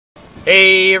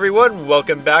Hey everyone,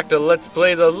 welcome back to Let's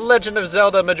Play The Legend of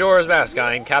Zelda Majora's Mask.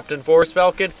 I'm Captain Forest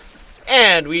Falcon,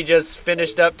 and we just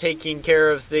finished up taking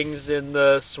care of things in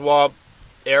the swamp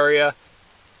area.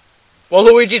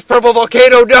 Waluigi's purple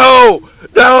volcano, no!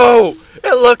 No!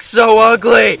 It looks so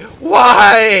ugly!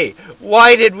 Why?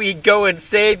 Why did we go and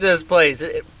save this place?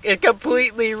 It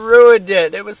completely ruined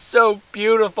it. It was so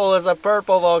beautiful as a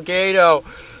purple volcano.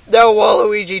 Now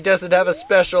Waluigi doesn't have a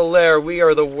special lair. We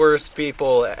are the worst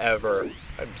people ever.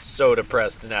 I'm so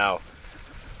depressed now.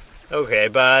 Okay,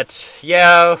 but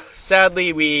yeah,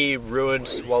 sadly we ruined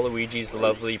Waluigi's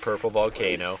lovely purple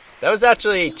volcano. That was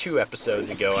actually 2 episodes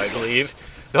ago, I believe.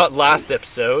 Not last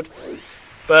episode.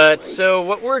 But, so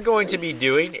what we're going to be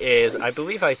doing is, I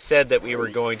believe I said that we were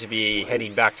going to be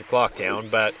heading back to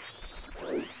Clocktown, but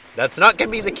that's not going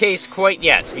to be the case quite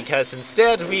yet, because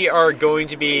instead we are going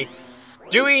to be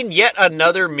doing yet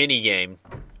another minigame.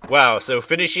 Wow, so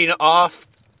finishing off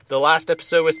the last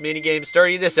episode with minigames,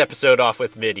 starting this episode off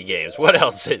with minigames. What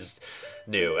else is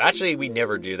new? Actually, we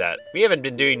never do that. We haven't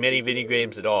been doing many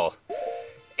minigames at all.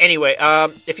 Anyway,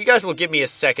 if you guys will give me a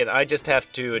second, I just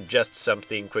have to adjust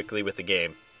something quickly with the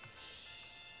game.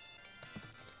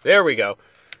 There we go.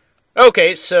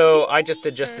 Okay, so I just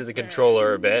adjusted the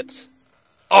controller a bit.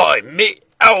 Hi, mate.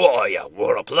 How are ya?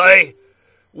 Wanna play?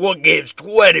 One game's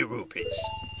 20 rupees.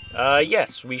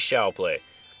 Yes, we shall play.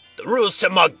 The rules to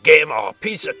my game are a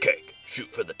piece of cake.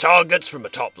 Shoot for the targets from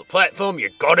atop the platform, you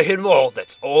gotta hit them all,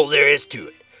 that's all there is to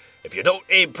it. If you don't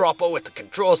aim proper with the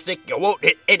control stick, you won't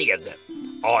hit any of them.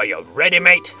 Are you ready,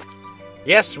 mate?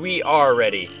 Yes, we are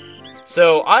ready.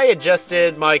 So I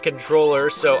adjusted my controller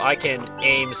so I can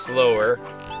aim slower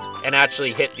and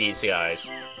actually hit these guys.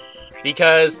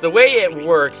 Because the way it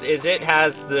works is it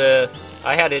has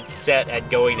I had it set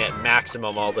at going at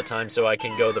maximum all the time so I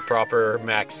can go the proper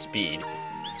max speed.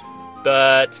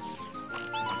 But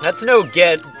that's no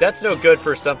good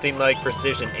for something like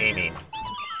precision aiming.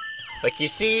 Like you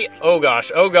see, oh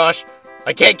gosh,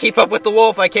 I can't keep up with the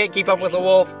wolf,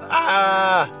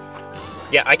 ah!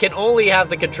 Yeah, I can only have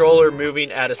the controller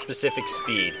moving at a specific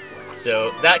speed,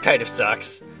 so that kind of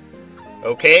sucks.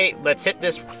 Okay, let's hit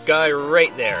this guy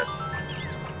right there.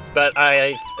 But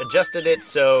I adjusted it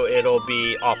so it'll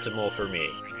be optimal for me.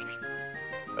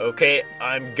 Okay,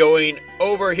 I'm going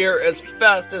over here as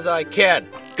fast as I can.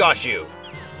 Got you.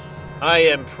 I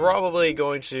am probably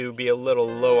going to be a little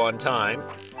low on time,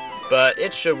 but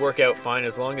it should work out fine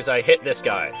as long as I hit this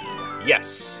guy.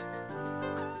 Yes.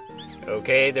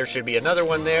 Okay, there should be another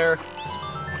one there.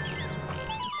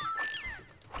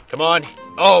 Come on.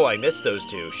 Oh, I missed those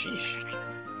two. Sheesh.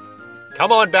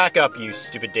 Come on back up, you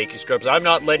stupid Deku Scrubs. I'm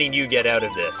not letting you get out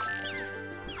of this.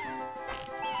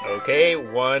 Okay,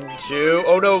 1, 2.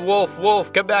 Oh no,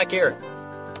 wolf, come back here.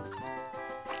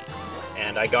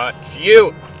 And I got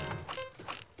you.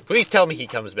 Please tell me he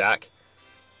comes back.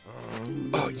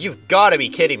 Oh, you've got to be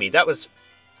kidding me. That was...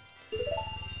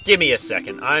 Give me a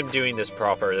second. I'm doing this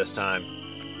proper this time.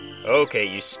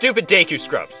 Okay, you stupid Deku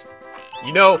Scrubs.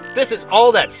 You know, this is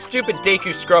all that stupid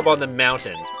Deku Scrub on the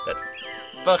mountain.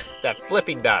 That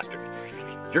flipping bastard.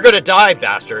 You're gonna die,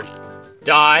 bastard.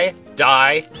 Die,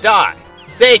 die, die.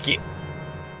 Thank you.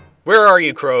 Where are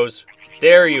you, crows?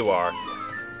 There you are.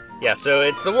 Yeah, so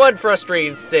it's the one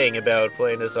frustrating thing about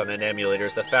playing this on an emulator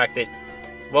is the fact that,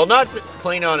 well, not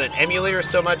playing on an emulator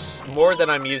so much, more than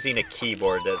I'm using a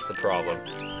keyboard that's the problem.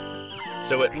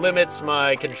 So it limits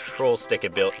my control stick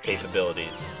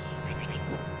capabilities.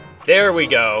 There we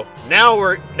go.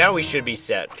 Now we should be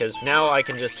set, because now I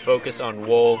can just focus on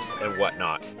wolves and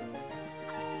whatnot.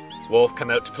 Wolf,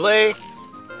 come out to play.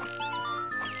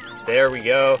 There we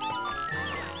go.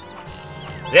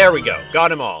 There we go. Got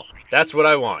them all. That's what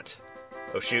I want.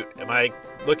 Oh shoot, am I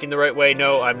looking the right way?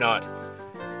 No, I'm not.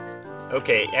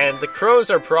 Okay, and the crows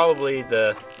are probably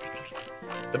the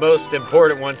most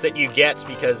important ones that you get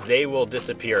because they will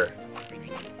disappear.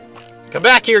 Come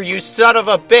back here, you son of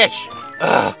a bitch!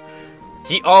 Ugh.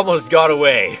 He almost got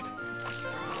away.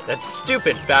 That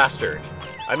stupid bastard.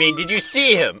 I mean, did you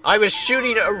see him? I was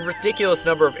shooting a ridiculous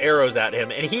number of arrows at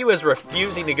him, and he was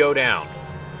refusing to go down.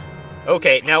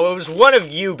 Okay, now it was one of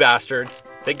you bastards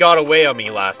that got away on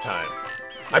me last time.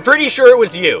 I'm pretty sure it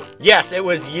was you. Yes, it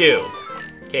was you.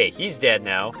 Okay, he's dead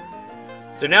now.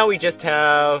 So now we just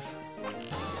have...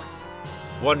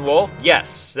 one wolf?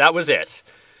 Yes, that was it.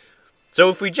 So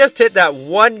if we just hit that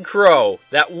one crow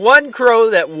that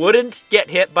wouldn't get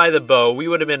hit by the bow, we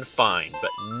would have been fine.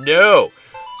 But no,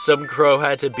 some crow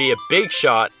had to be a big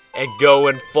shot and go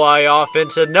and fly off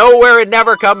into nowhere and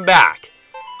never come back.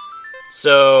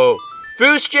 So,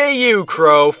 Foosje you,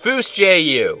 crow, Foosje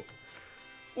you.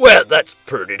 Well, that's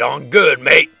pretty darn good,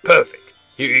 mate. Perfect.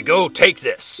 Here you go, take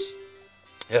this.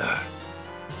 Ugh.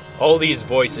 All these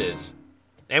voices.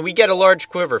 And we get a large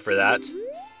quiver for that.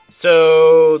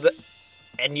 So,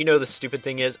 and you know the stupid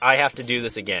thing is, I have to do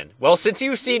this again. Well, since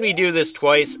you've seen me do this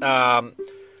twice,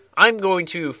 I'm going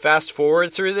to fast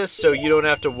forward through this so you don't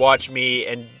have to watch me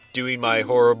and doing my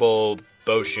horrible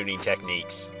bow shooting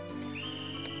techniques.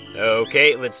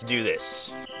 Okay, let's do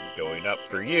this. Going up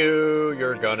for you,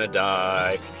 you're gonna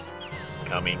die.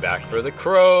 Coming back for the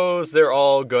crows, they're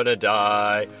all gonna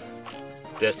die.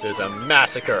 This is a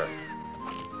massacre.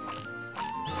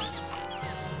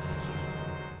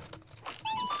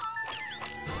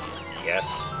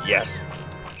 Yes, yes.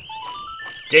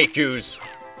 Dekus.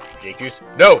 Dekus.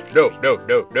 No, no, no,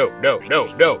 no, no, no,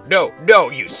 no, no, no, no,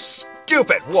 you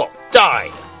stupid wolf. Die.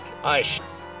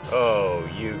 Oh,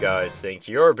 you guys think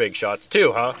you're big shots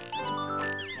too, huh?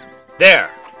 There.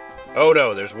 Oh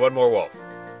no, there's one more wolf.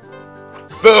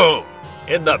 Boom!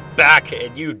 In the back,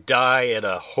 and you die in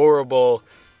a horrible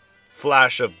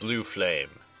flash of blue flame.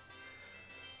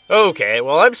 Okay,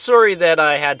 well, I'm sorry that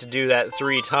I had to do that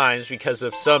 3 times because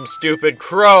of some stupid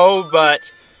crow,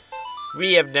 but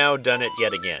we have now done it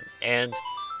yet again. And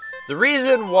the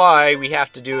reason why we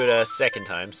have to do it a second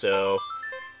time, so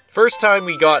first time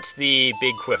we got the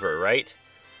big quiver, right?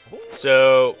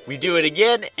 So we do it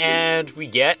again, and we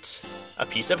get a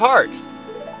piece of heart.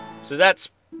 So that's...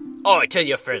 Oh, I tell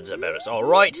your friends about us,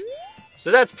 alright?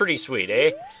 So that's pretty sweet,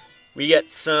 eh? We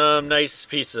get some nice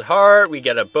piece of heart, we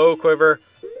get a bow quiver,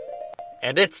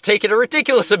 and it's taken a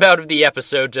ridiculous amount of the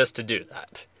episode just to do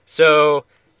that. So,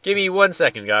 give me 1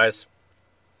 second, guys.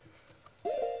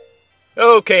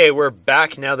 Okay, we're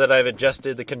back now that I've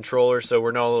adjusted the controller so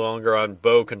we're no longer on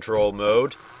bow control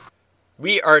mode.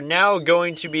 We are now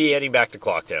going to be heading back to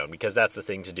Clocktown, because that's the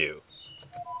thing to do.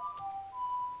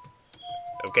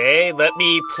 Okay, let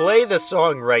me play the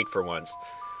song right for once.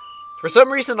 For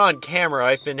some reason on camera,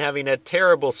 I've been having a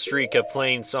terrible streak of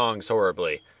playing songs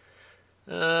horribly.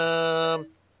 You know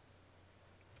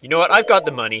what? I've got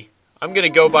the money. I'm gonna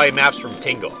go buy maps from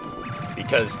Tingle.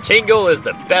 Because Tingle is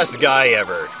the best guy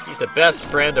ever. He's the best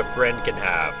friend a friend can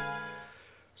have.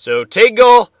 So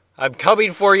Tingle, I'm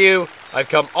coming for you. I've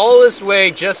come all this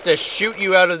way just to shoot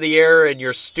you out of the air in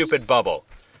your stupid bubble.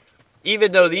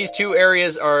 Even though these 2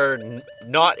 areas are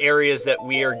not areas that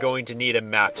we are going to need a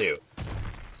map to.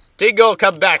 Tingle,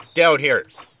 come back down here.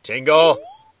 Tingle.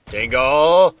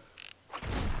 Tingle.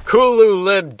 Kulu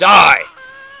Lim, die.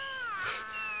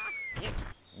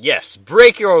 Yes,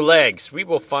 break your legs. We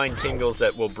will find Tingles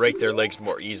that will break their legs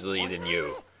more easily than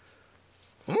you.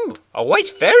 A white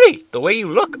fairy. The way you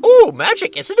look. Oh,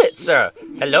 magic, isn't it, sir?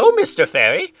 Hello, Mr.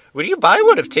 Fairy. Will you buy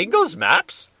one of Tingle's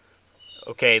maps?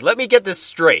 Okay, let me get this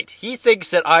straight. He thinks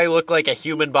that I look like a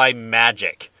human by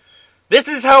magic. This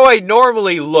is how I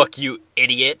normally look, you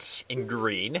idiot, in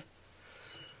green.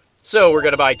 So, we're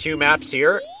gonna buy 2 maps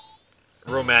here.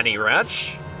 Romani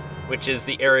Ranch, which is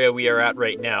the area we are at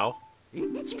right now.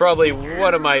 It's probably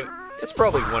one of my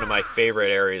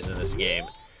favorite areas in this game.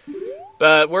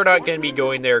 But we're not going to be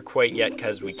going there quite yet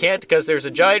because we can't, because there's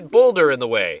a giant boulder in the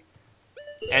way.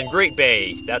 And Great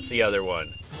Bay, that's the other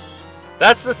one.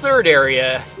 That's the 3rd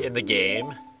area in the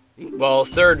game. Well,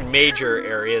 3rd major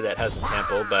area that has a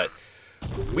temple, but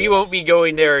we won't be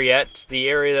going there yet. The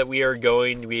area that we are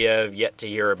going, we have yet to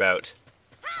hear about.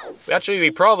 Actually,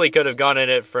 we probably could have gone in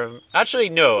it from... Actually,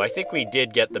 no, I think we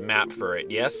did get the map for it,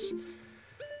 yes?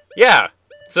 Yeah,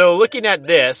 so looking at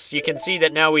this, you can see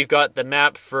that now we've got the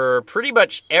map for pretty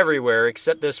much everywhere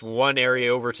except this one area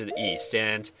over to the east,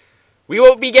 and we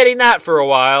won't be getting that for a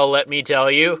while, let me tell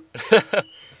you.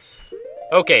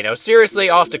 Okay, now seriously,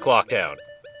 off to Clocktown.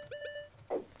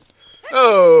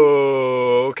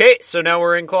 Okay, so now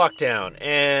we're in Clocktown,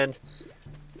 and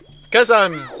because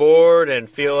I'm bored and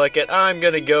feel like it, I'm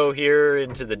going to go here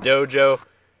into the dojo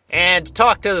and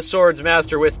talk to the Swords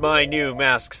Master with my new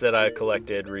masks that I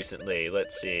collected recently.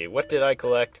 Let's see, what did I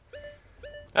collect?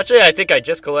 Actually, I think I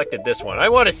just collected this one. I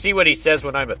want to see what he says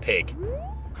when I'm a pig.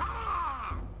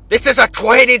 This is a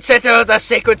training center of the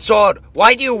Sacred Sword.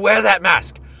 Why do you wear that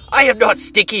mask? I am not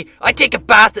stinky. I take a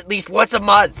bath at least once a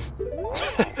month.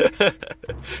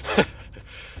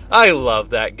 I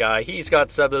love that guy. He's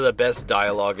got some of the best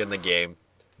dialogue in the game.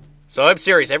 So I'm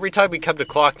serious. Every time we come to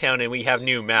Clocktown and we have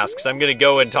new masks, I'm going to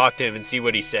go and talk to him and see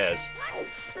what he says.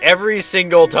 Every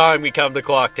single time we come to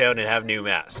Clocktown and have new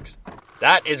masks.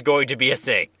 That is going to be a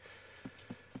thing.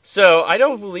 So, I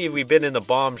don't believe we've been in the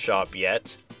bomb shop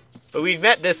yet. But we've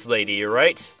met this lady,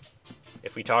 right?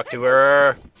 If we talk to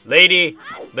her... Lady,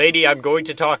 I'm going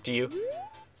to talk to you.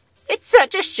 It's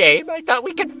such a shame. I thought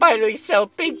we could finally sell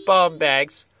big bomb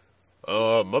bags.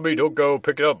 Mummy, don't go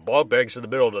picking up bomb bags in the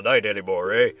middle of the night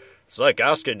anymore, eh? It's like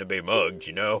asking to be mugged,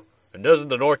 you know? And doesn't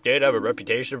the North Gate have a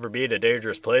reputation for being a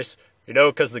dangerous place? You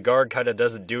know, 'cause the guard kind of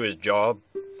doesn't do his job.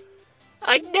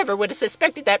 I never would have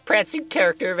suspected that prancing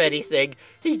character of anything.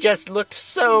 He just looked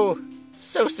so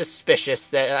suspicious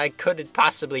that I couldn't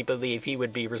possibly believe he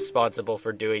would be responsible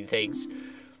for doing things.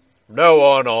 From now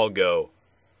on, I'll go.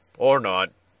 Or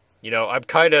not. You know, I'm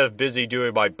kind of busy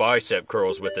doing my bicep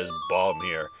curls with this bomb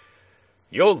here.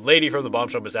 The old lady from the bomb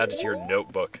shop has added to your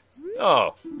notebook.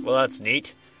 Oh, well, that's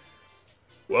neat.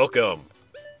 Welcome.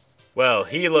 Well,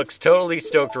 he looks totally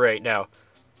stoked right now.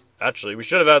 Actually, we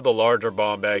should have had the larger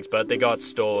bomb bags, but they got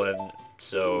stolen,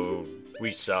 so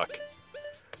we suck.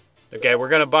 Okay, we're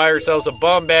gonna buy ourselves a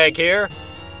bomb bag here,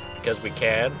 because we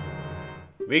can.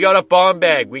 We got a bomb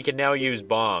bag. We can now use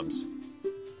bombs.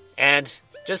 And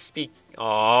just be...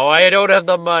 Oh, I don't have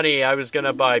the money. I was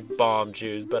gonna buy bomb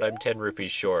shoes, but I'm 10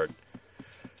 rupees short.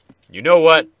 You know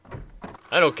what?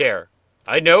 I don't care.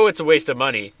 I know it's a waste of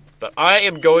money, but I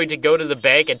am going to go to the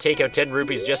bank and take out 10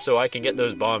 rupees just so I can get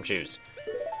those bomb shoes.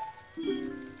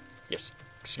 Yes,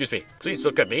 excuse me. Please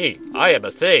look at me. I am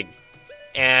a thing.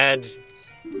 And...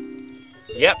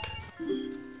 Yep.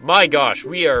 My gosh,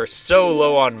 we are so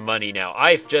low on money now.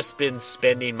 I've just been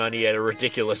spending money at a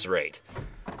ridiculous rate.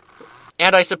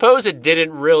 And I suppose it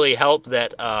didn't really help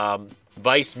that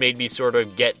Vice made me sort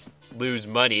of lose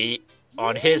money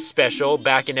on his special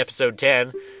back in episode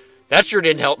 10. That sure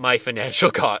didn't help my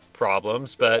financial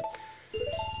problems, but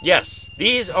yes,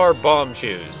 these are bomb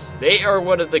shoes. They are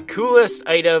one of the coolest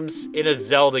items in a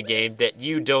Zelda game that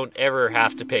you don't ever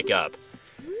have to pick up.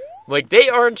 Like, they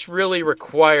aren't really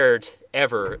required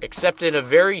ever, except in a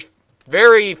very,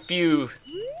 very few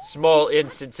small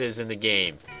instances in the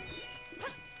game.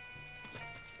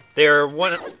 They're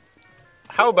one...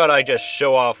 How about I just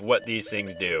show off what these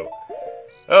things do?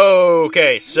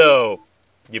 Okay, so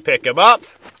you pick them up,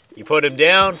 you put them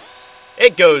down,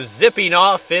 it goes zipping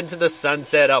off into the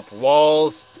sunset, up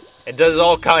walls, and does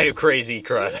all kind of crazy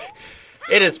crud.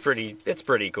 It's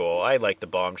pretty cool. I like the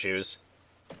bomb shoes.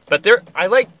 But I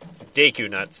like Deku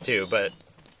nuts too, but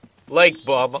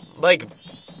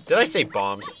did I say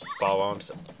bombs?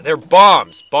 Bombs. They're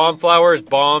bombs. Bomb flowers,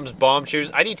 bombs, bomb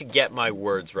shoes. I need to get my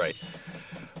words right.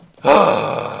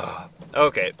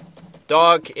 Okay.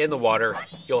 Dog in the water.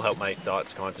 You'll help my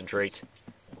thoughts concentrate.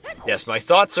 Yes, my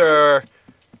thoughts are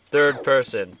third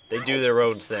person. They do their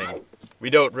own thing. We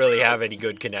don't really have any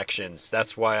good connections.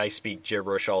 That's why I speak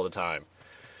gibberish all the time.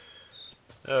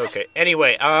 Okay.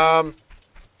 Anyway, oh,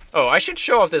 I should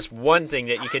show off this one thing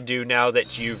that you can do now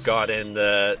that you've gotten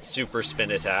the super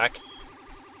spin attack.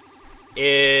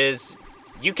 Is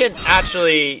you can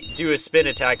actually do a spin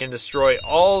attack and destroy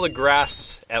all the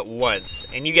grass at once,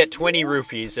 and you get 20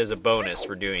 rupees as a bonus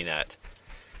for doing that.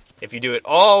 If you do it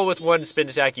all with one spin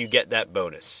attack, you get that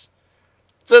bonus.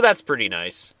 So that's pretty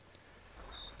nice.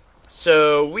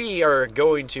 So we are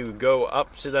going to go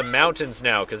up to the mountains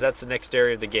now, because that's the next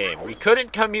area of the game. We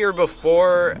couldn't come here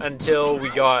before until we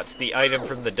got the item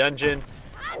from the dungeon,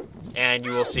 and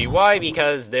you will see why,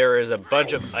 because there is a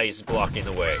bunch of ice blocking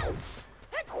the way.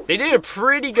 They did a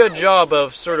pretty good job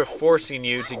of sort of forcing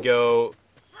you to go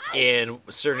in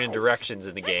certain directions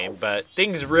in the game, but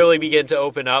things really begin to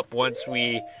open up once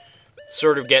we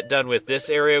sort of get done with this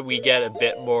area. We get a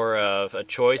bit more of a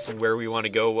choice in where we want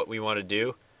to go, what we want to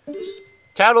do.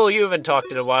 Tattle, you haven't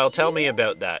talked in a while. Tell me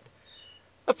about that.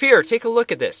 Up here, take a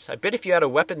look at this. I bet if you had a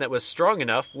weapon that was strong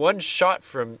enough, one shot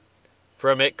from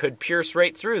it could pierce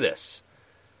right through this.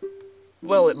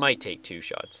 Well, it might take 2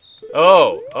 shots.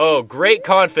 Oh, great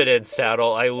confidence,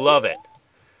 Tattle. I love it.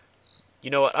 You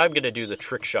know what? I'm going to do the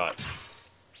trick shot.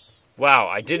 Wow,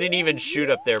 I didn't even shoot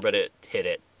up there, but it hit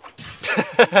it.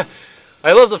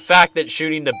 I love the fact that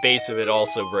shooting the base of it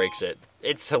also breaks it.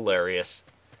 It's hilarious.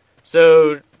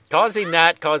 So, causing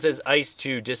that causes ice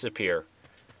to disappear.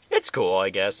 It's cool, I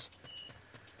guess.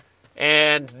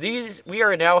 And we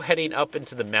are now heading up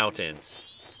into the mountains.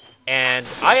 And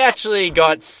I actually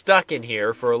got stuck in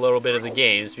here for a little bit of the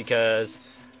games because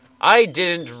I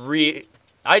didn't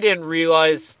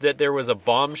realize that there was a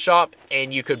bomb shop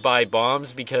and you could buy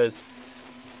bombs, because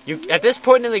at this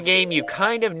point in the game you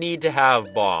kind of need to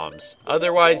have bombs.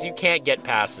 Otherwise you can't get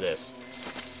past this.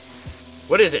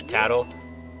 What is it, Tattle?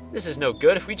 This is no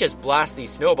good. If we just blast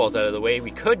these snowballs out of the way,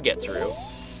 we could get through.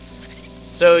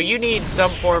 So you need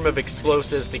some form of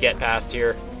explosives to get past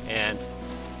here, and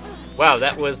wow,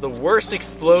 that was the worst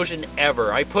explosion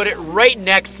ever. I put it right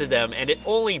next to them, and it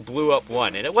only blew up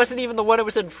one, and it wasn't even the one it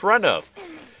was in front of.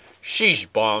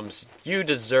 Sheesh, bombs. You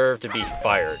deserve to be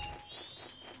fired.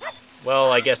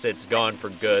 Well, I guess it's gone for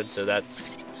good, so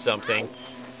that's something.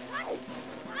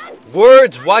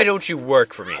 Words, why don't you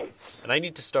work for me? And I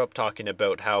need to stop talking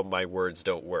about how my words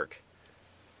don't work.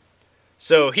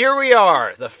 So here we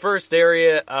are, the first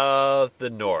area of the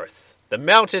north. The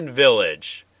mountain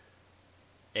village.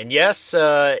 And yes,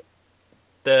 the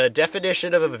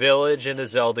definition of a village in a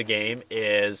Zelda game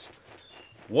is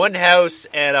one house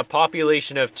and a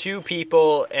population of 2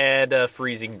 people and a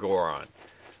freezing Goron.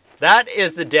 That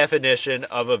is the definition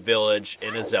of a village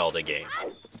in a Zelda game.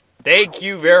 Thank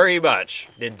you very much,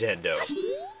 Nintendo.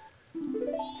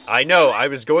 I know, I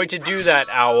was going to do that,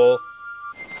 Owl.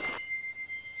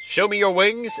 Show me your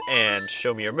wings and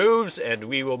show me your moves and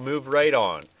we will move right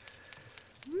on.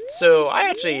 So, I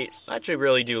actually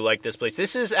really do like this place.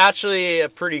 This is actually a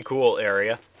pretty cool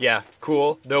area. Yeah,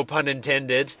 cool. No pun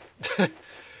intended.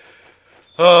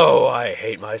 Oh, I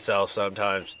hate myself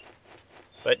sometimes.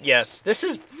 But yes, this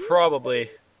is probably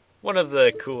one of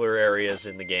the cooler areas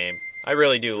in the game. I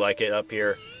really do like it up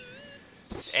here.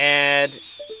 And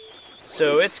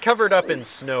so it's covered up in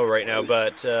snow right now,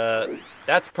 but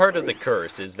that's part of the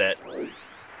curse, is that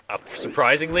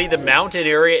surprisingly, the mountain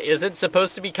area isn't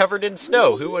supposed to be covered in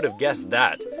snow. Who would have guessed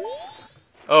that?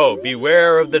 Oh,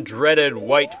 beware of the dreaded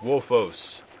white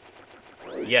wolfos.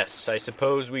 Yes, I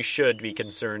suppose we should be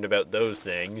concerned about those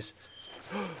things.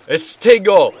 It's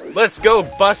Tingle! Let's go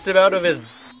bust him out of his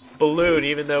balloon,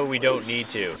 even though we don't need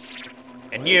to.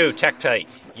 And you,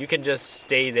 Tektite, you can just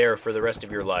stay there for the rest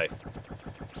of your life.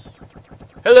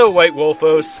 Hello, white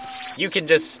wolfos. You can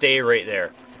just stay right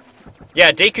there.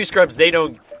 Yeah, Deku Scrubs, they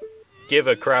don't give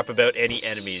a crap about any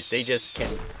enemies. They just can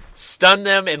stun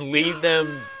them and leave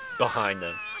them behind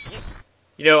them.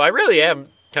 You know, I really am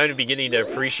kind of beginning to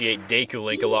appreciate Deku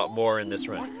Link a lot more in this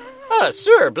run.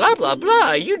 Sir, blah blah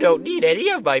blah, you don't need any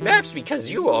of my maps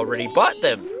because you already bought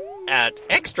them at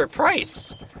extra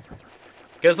price.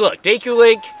 Because look, Deku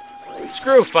Link,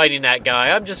 screw fighting that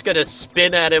guy. I'm just gonna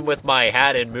spin at him with my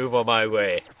hat and move on my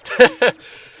way.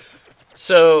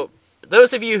 So,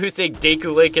 those of you who think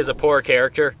Deku Link is a poor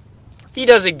character, he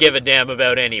doesn't give a damn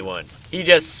about anyone. He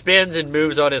just spins and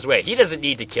moves on his way. He doesn't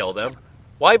need to kill them.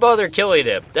 Why bother killing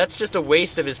him? That's just a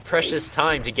waste of his precious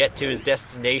time to get to his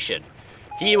destination.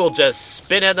 He will just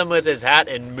spin at them with his hat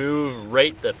and move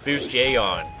right the foosjay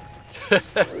on.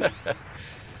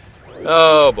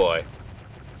 Oh boy.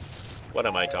 What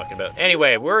am I talking about?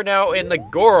 Anyway, we're now in the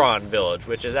Goron village,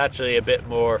 which is actually a bit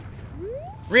more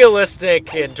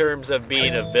realistic in terms of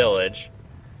being a village.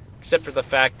 Except for the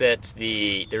fact that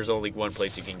there's only one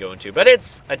place you can go into. But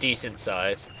it's a decent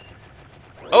size.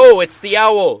 Oh, it's the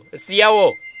owl! It's the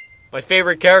owl! My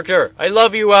favorite character! I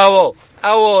love you, Owl!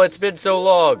 Owl, it's been so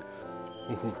long!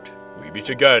 Hoot, we meet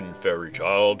again, fairy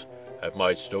child. Have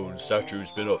my stone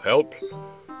statues been of help?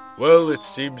 Well, it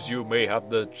seems you may have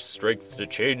the strength to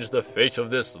change the fate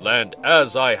of this land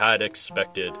as I had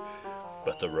expected.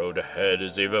 But the road ahead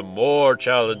is even more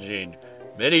challenging.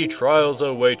 Many trials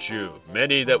await you,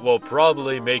 many that will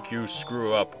probably make you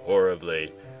screw up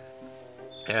horribly.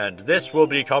 And this will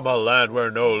become a land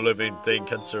where no living thing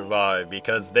can survive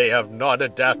because they have not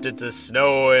adapted to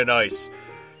snow and ice,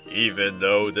 even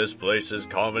though this place is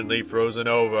commonly frozen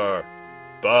over.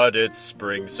 But it's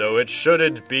spring, so it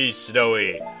shouldn't be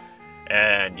snowy.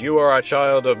 And you are a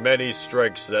child of many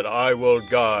strengths that I will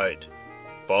guide.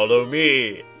 Follow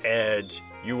me, and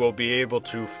you will be able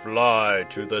to fly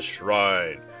to the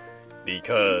shrine,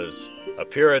 because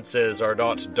appearances are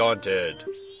not daunted,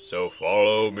 so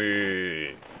follow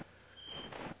me.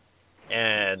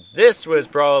 And this was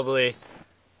probably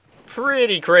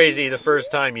pretty crazy the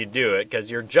first time you do it,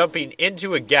 because you're jumping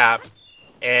into a gap,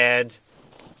 and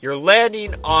you're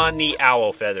landing on the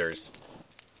owl feathers.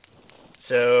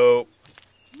 So,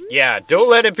 yeah, don't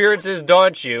let appearances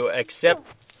daunt you, except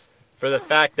for the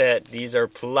fact that these are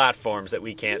platforms that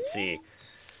we can't see.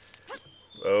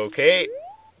 Okay,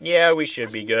 yeah, we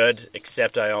should be good,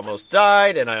 except I almost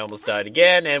died, and I almost died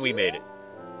again, and we made it.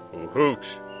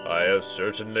 Hoot, I have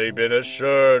certainly been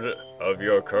assured of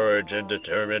your courage and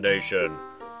determination.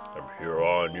 From here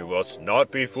on, you must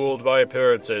not be fooled by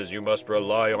appearances, you must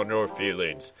rely on your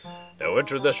feelings. Now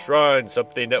enter the shrine,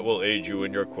 something that will aid you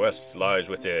in your quest lies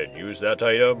within. Use that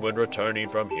item when returning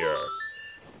from here.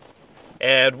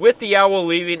 And with the owl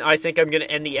leaving, I think I'm going to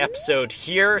end the episode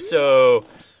here, so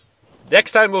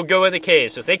next time we'll go in the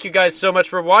cave. So thank you guys so much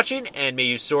for watching, and may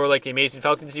you soar like the amazing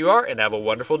falcons you are, and have a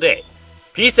wonderful day.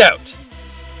 Peace out!